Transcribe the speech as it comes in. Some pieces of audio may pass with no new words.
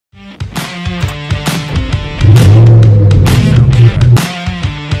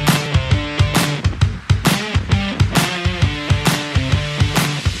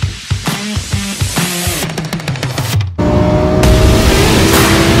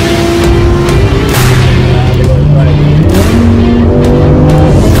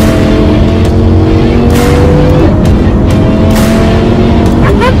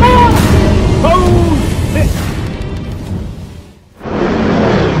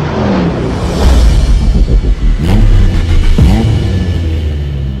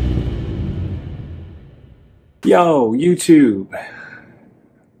Yo, YouTube. I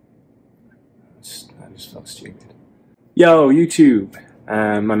just felt stupid. Yo, YouTube.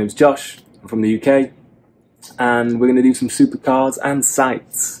 My name's Josh. I'm from the UK, and we're going to do some supercars and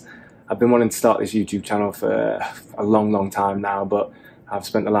sights. I've been wanting to start this YouTube channel for a long time now, but I've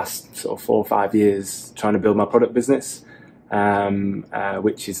spent the last sort of 4 or 5 years trying to build my product business,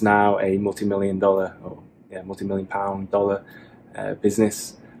 which is now a multi-million pound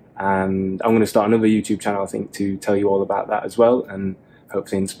business. And I'm going to start another YouTube channel, I think, to tell you all about that as well, and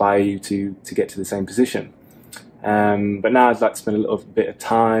hopefully inspire you to get to the same position. But now I'd like to spend a little bit of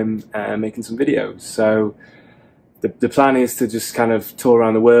time making some videos. So the plan is to just kind of tour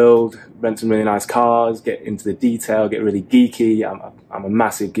around the world, rent some really nice cars, get into the detail, get really geeky. I'm a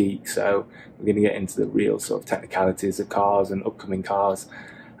massive geek, so we're going to get into the real sort of technicalities of cars and upcoming cars.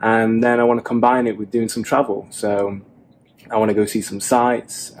 And then I want to combine it with doing some travel. So I want to go see some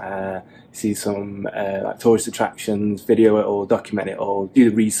sites, see some like tourist attractions, video it all, document it all, do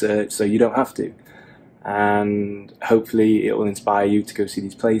the research so you don't have to. And hopefully it will inspire you to go see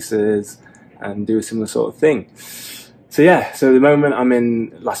these places and do a similar sort of thing. So yeah, so at the moment I'm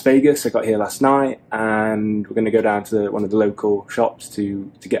in Las Vegas. I got here last night, and we're going to go down to one of the local shops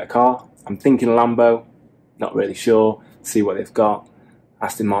to get a car. I'm thinking Lambo, not really sure, see what they've got.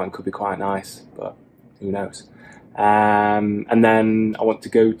 Aston Martin could be quite nice, but who knows. And then I want to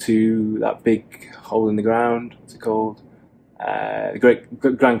go to that big hole in the ground, what's it called? The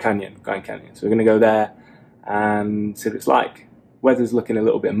Grand Canyon. So we're going to go there and see what it's like. Weather's looking a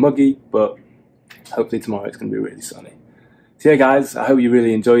little bit muggy, but hopefully tomorrow it's going to be really sunny. So yeah guys, I hope you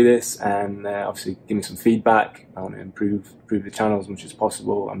really enjoy this, and obviously give me some feedback. I want to improve the channel as much as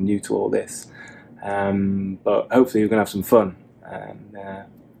possible. I'm new to all this, but hopefully we're going to have some fun, and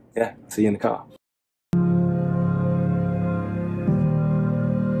yeah, I'll see you in the car.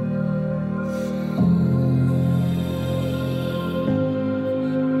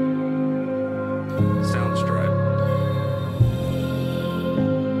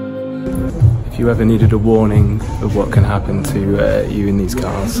 If you ever needed a warning of what can happen to you in these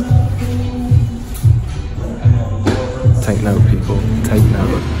cars, take note, people, take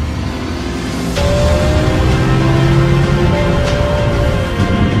note.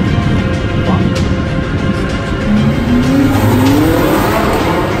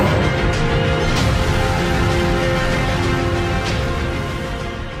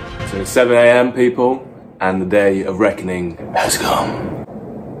 So it's 7 AM, people, and the day of reckoning has come.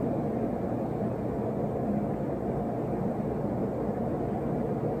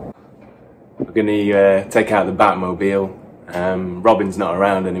 We're going to take out the Batmobile. Robin's not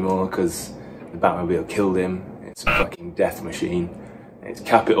around anymore because the Batmobile killed him. It's a fucking death machine. It's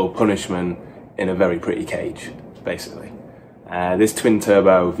capital punishment in a very pretty cage, basically. This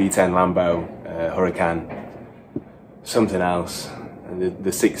twin-turbo V10 Lambo Huracan, something else. The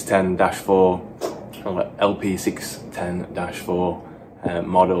 610-4 or LP610-4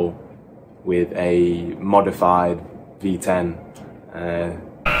 model with a modified V10.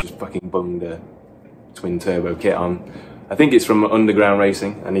 Just fucking bunged a twin turbo kit on. I think it's from Underground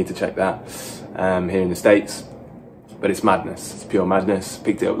Racing. I need to check that here in the States, but it's madness. It's pure madness.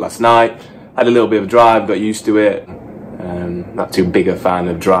 Picked it up last night, had a little bit of a drive, got used to it. Not too big a fan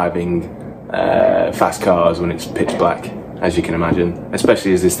of driving fast cars when it's pitch black, as you can imagine,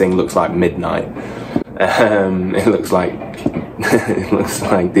 especially as this thing looks like midnight. It looks like it looks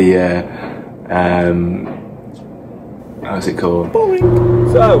like the how's it called? Boring.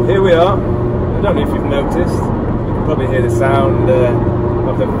 So here we are. I don't know if you've noticed, you can probably hear the sound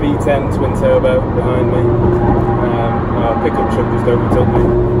of the V10 twin turbo behind me. Our pickup truck just overtook me.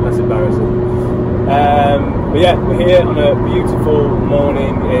 That's embarrassing. But yeah, we're here on a beautiful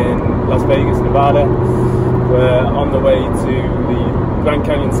morning in Las Vegas, Nevada. We're on the way to the Grand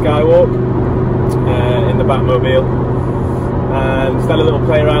Canyon Skywalk in the Batmobile. And just had a little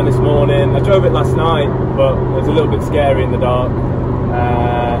play around this morning. I drove it last night, but it was a little bit scary in the dark.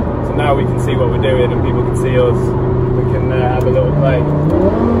 So now we can see what we're doing and people can see us. We can have a little play.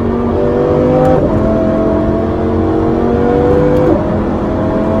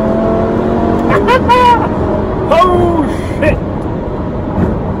 Oh shit!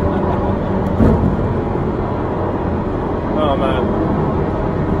 Oh man,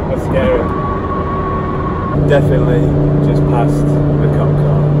 that's scary. Definitely just past the cop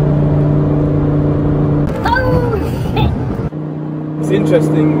car. Oh shit! It's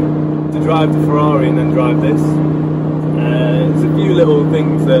interesting to drive the Ferrari and then drive this. There's a few little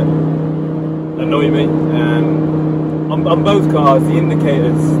things that annoy me. On both cars, the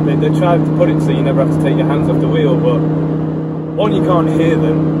indicators, they try to put it so you never have to take your hands off the wheel, but one, you can't hear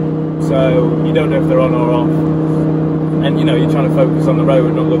them, so you don't know if they're on or off, and you know, you're trying to focus on the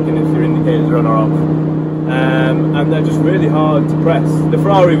road, not looking if your indicators are on or off, and they're just really hard to press. The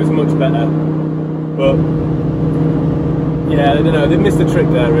Ferrari was much better, but yeah, I don't know, they missed the trick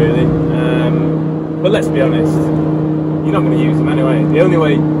there really, but let's be honest, you're not going to use them anyway. The only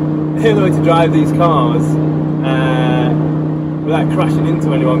way to drive these cars without crashing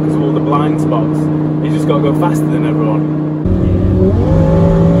into anyone because of all the blind spots, you just got to go faster than everyone.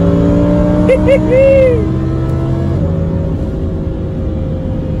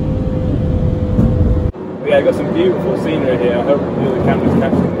 Yeah, I've got some beautiful scenery here. I hope the camera's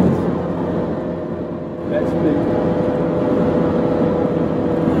catching this. Let's be.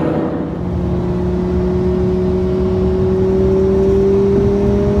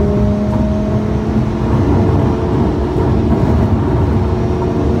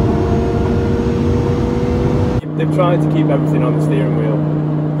 They've tried to keep everything on the steering wheel,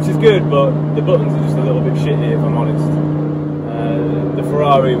 which is good, but the buttons are just a little bit shitty if I'm honest. The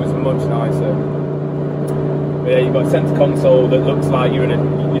Ferrari was much nicer. But yeah, you've got a centre console that looks like you're in a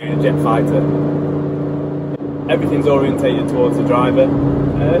jet fighter. Everything's orientated towards the driver,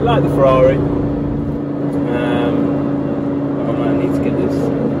 like the Ferrari. I need to get this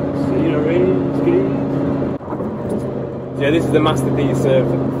scenery. Yeah, this is the masterpiece of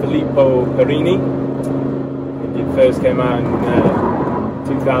Filippo Perini. It first came out in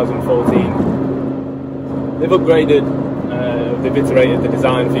 2014. They've upgraded, they've iterated the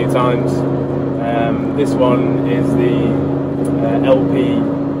design a few times. This one is the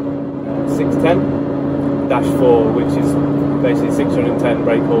LP610-4, which is basically 610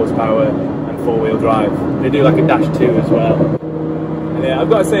 brake horsepower and 4-wheel drive. They do like a -2 as well. And yeah, I've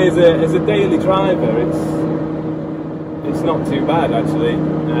got to say, as a daily driver, it's not too bad actually.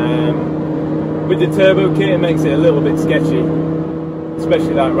 With the turbo kit, it makes it a little bit sketchy,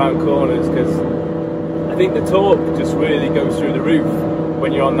 especially like round corners, because I think the torque just really goes through the roof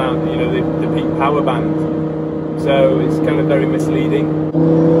when you're on that, you know, the peak power band. So it's kind of very misleading.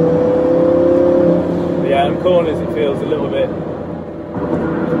 But yeah, on corners it feels a little bit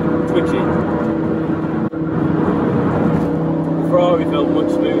twitchy. The Ferrari felt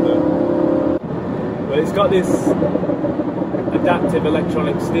much smoother, but it's got this adaptive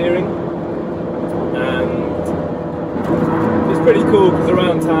electronic steering. And it's pretty cool because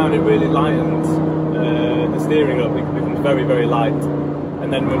around town it really lightens the steering up. It becomes very, very light,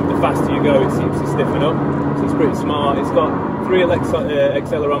 and then when the faster you go, it seems to stiffen up. So it's pretty smart. It's got 3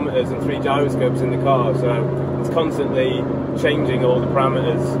 accelerometers and 3 gyroscopes in the car, so it's constantly changing all the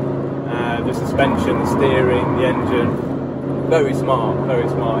parameters, the suspension, the steering, the engine. Very smart, very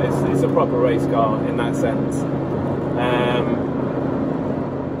smart. It's a proper race car in that sense.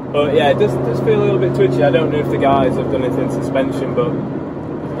 But yeah, it does feel a little bit twitchy. I don't know if the guys have done it in suspension, but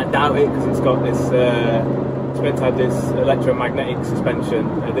I doubt it because it's got this, it's meant to have this electromagnetic suspension.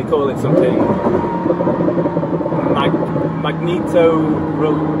 They call it something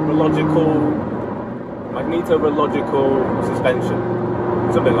magnetological suspension,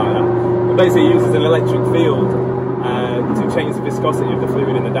 something like that. It basically uses an electric field to change the viscosity of the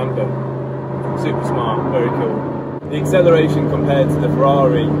fluid in the damper. Super smart, very cool. The acceleration compared to the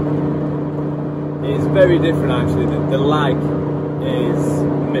Ferrari is very different actually. The lag is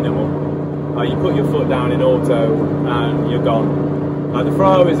minimal. You put your foot down in auto and you're gone. The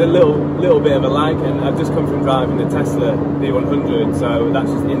Ferrari is a little bit of a lag, and I've just come from driving the Tesla V100, so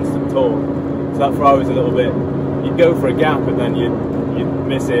that's just instant torque. So that Ferrari is a little bit, you'd go for a gap and then you'd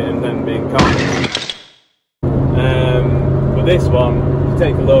miss it and then be in car. But this one, if you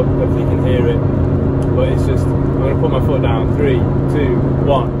take a look, hopefully you can hear it, but it's just, I'm going to put my foot down, 3, 2,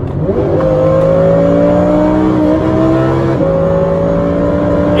 1.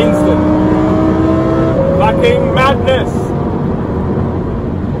 Instant. Fucking madness.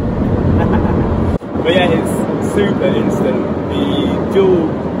 But yeah, it's super instant. The dual,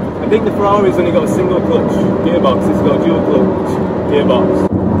 I think the Ferrari's only got a single clutch gearbox, it's got a dual clutch gearbox.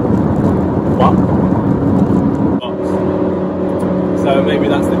 What? Box. So maybe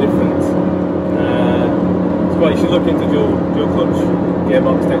that's the difference. Well, you should look into dual clutch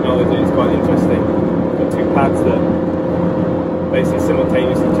gearbox technology, it's quite interesting. Got 2 pads that basically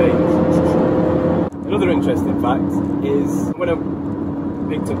simultaneously change. Another interesting fact is, when I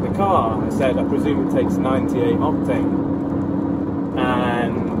picked up the car, I said I presume it takes 98 octane,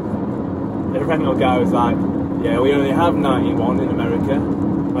 and the rental guy was like, yeah, we only have 91 in America.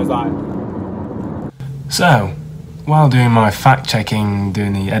 I was like... So, while doing my fact checking,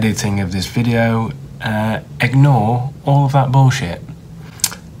 doing the editing of this video, ignore all of that bullshit,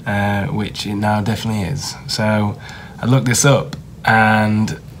 which it now definitely is. So I looked this up,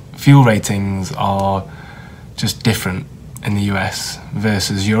 and fuel ratings are just different in the US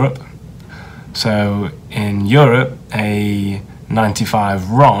versus Europe. So in Europe, a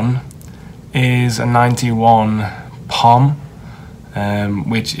 95 RON is a 91 POM,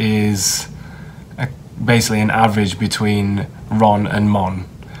 which is basically an average between RON and MON,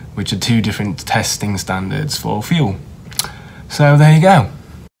 which are two different testing standards for fuel. So there you go.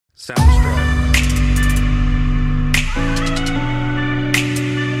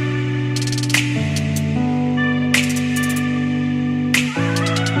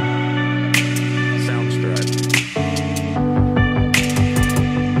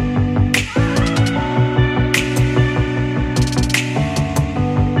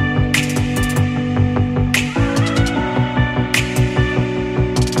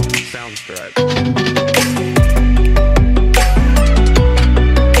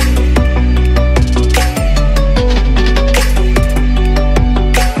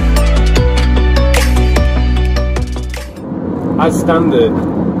 As standard,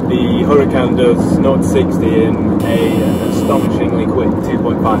 the Huracan does 0 to 60 in an astonishingly quick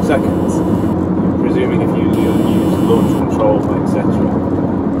 2.5 seconds, presuming if you use launch control, etc.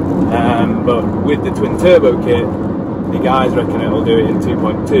 But with the twin turbo kit, the guys reckon it'll do it in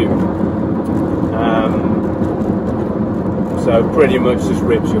 2.2. So pretty much just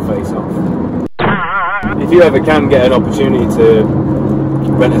rips your face off. If you ever can get an opportunity to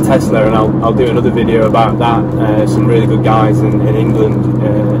rent a Tesla, and I'll do another video about that, some really good guys in England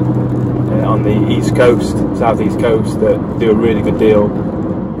on the east coast, southeast coast, that do a really good deal.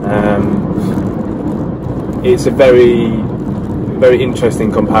 It's a very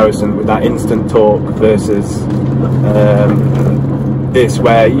interesting comparison with that instant torque versus this,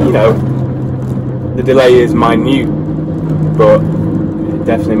 where, you know, the delay is minute, but it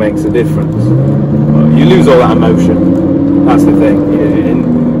definitely makes a difference. You lose all that emotion, that's the thing.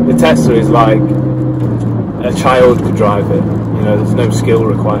 The Tesla is like a child could drive it, you know, there's no skill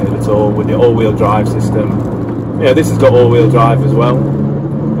required at all with the all-wheel drive system. You know, this has got all-wheel drive as well,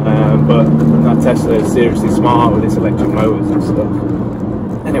 but that Tesla is seriously smart with its electric motors and stuff.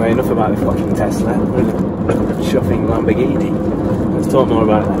 Anyway, enough about the fucking Tesla, we're in a chuffing Lamborghini. Let's talk more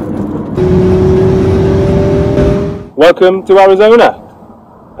about that. Welcome to Arizona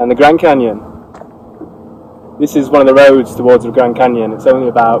and the Grand Canyon. This is one of the roads towards the Grand Canyon. It's only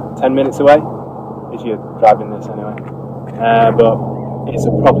about 10 minutes away, if you're driving this anyway. But it's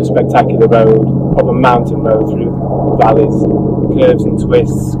a proper spectacular road, proper mountain road through valleys, curves and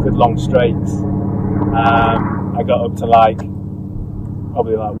twists, good long straights. I got up to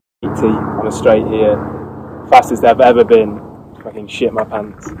probably like 80 on a straight here. Fastest I've ever been. Fucking shit my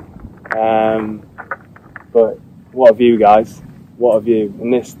pants. But what a view, guys. What a view.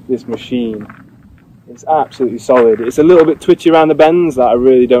 And this machine, it's absolutely solid. It's a little bit twitchy around the bends, that I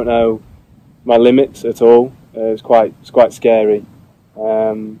really don't know my limits at all. It's quite scary.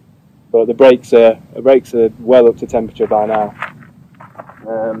 But the brakes are well up to temperature by now.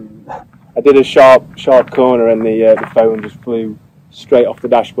 I did a sharp corner and the phone just flew straight off the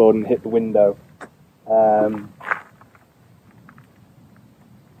dashboard and hit the window.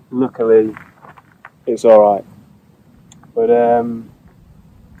 Luckily, it's all right. But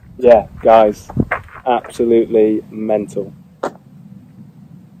yeah, guys. Absolutely mental.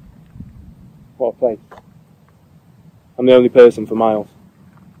 What a place. I'm the only person for miles.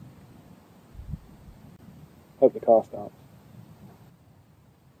 Hope the car starts.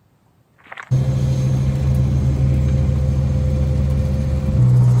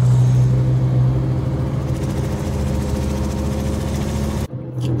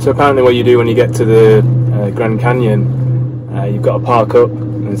 So apparently what you do when you get to the Grand Canyon, you've got to park up,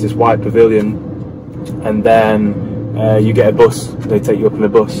 and there's this white pavilion, and then you get a bus. They take you up in a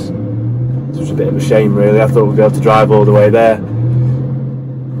bus. It's just a bit of a shame, really. I thought we'd be able to drive all the way there.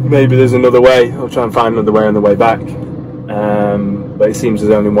 Maybe there's another way. I'll try and find another way on the way back. But it seems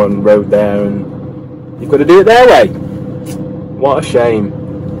there's only one road there, and you've got to do it their way. What a shame.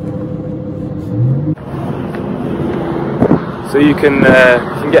 So you can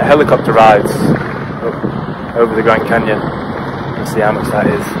get helicopter rides over the Grand Canyon. You can see how much that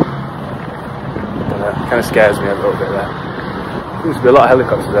is. It kind of scares me a little bit there. There seems to be a lot of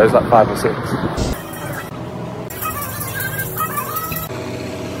helicopters there, there's like 5 or 6.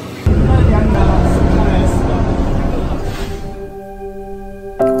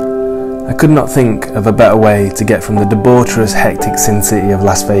 I could not think of a better way to get from the debaucherous, hectic sin city of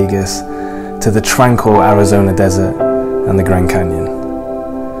Las Vegas to the tranquil Arizona desert and the Grand Canyon.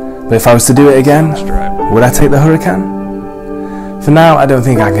 But if I was to do it again, would I take the Huracan? For now, I don't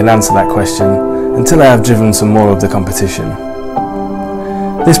think I can answer that question until I have driven some more of the competition.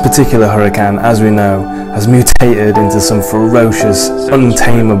 This particular Huracan, as we know, has mutated into some ferocious,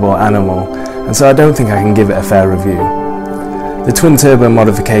 untamable animal, and so I don't think I can give it a fair review. The twin turbo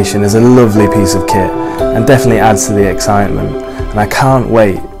modification is a lovely piece of kit and definitely adds to the excitement, and I can't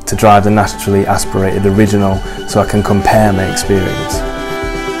wait to drive the naturally aspirated original so I can compare my experience.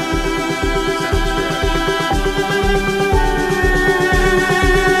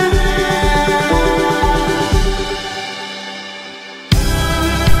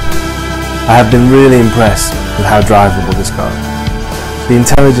 I have been really impressed with how drivable this car is. The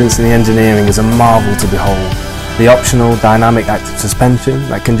intelligence in the engineering is a marvel to behold. The optional dynamic active suspension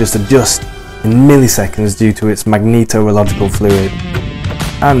that can just adjust in milliseconds due to its magnetorological fluid,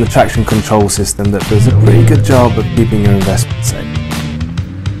 and the traction control system that does a pretty good job of keeping your investment safe.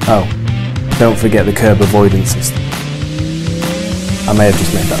 Oh, don't forget the curb avoidance system. I may have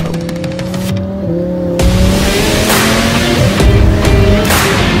just made that up.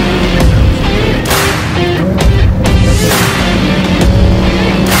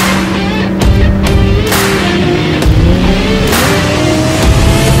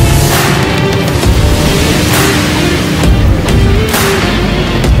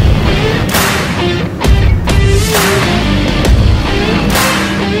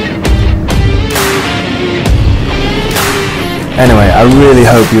 Anyway, I really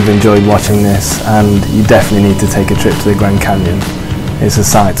hope you've enjoyed watching this, and you definitely need to take a trip to the Grand Canyon. It's a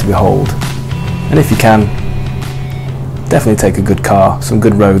sight to behold. And if you can, definitely take a good car, some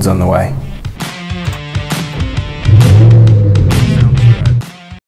good roads on the way.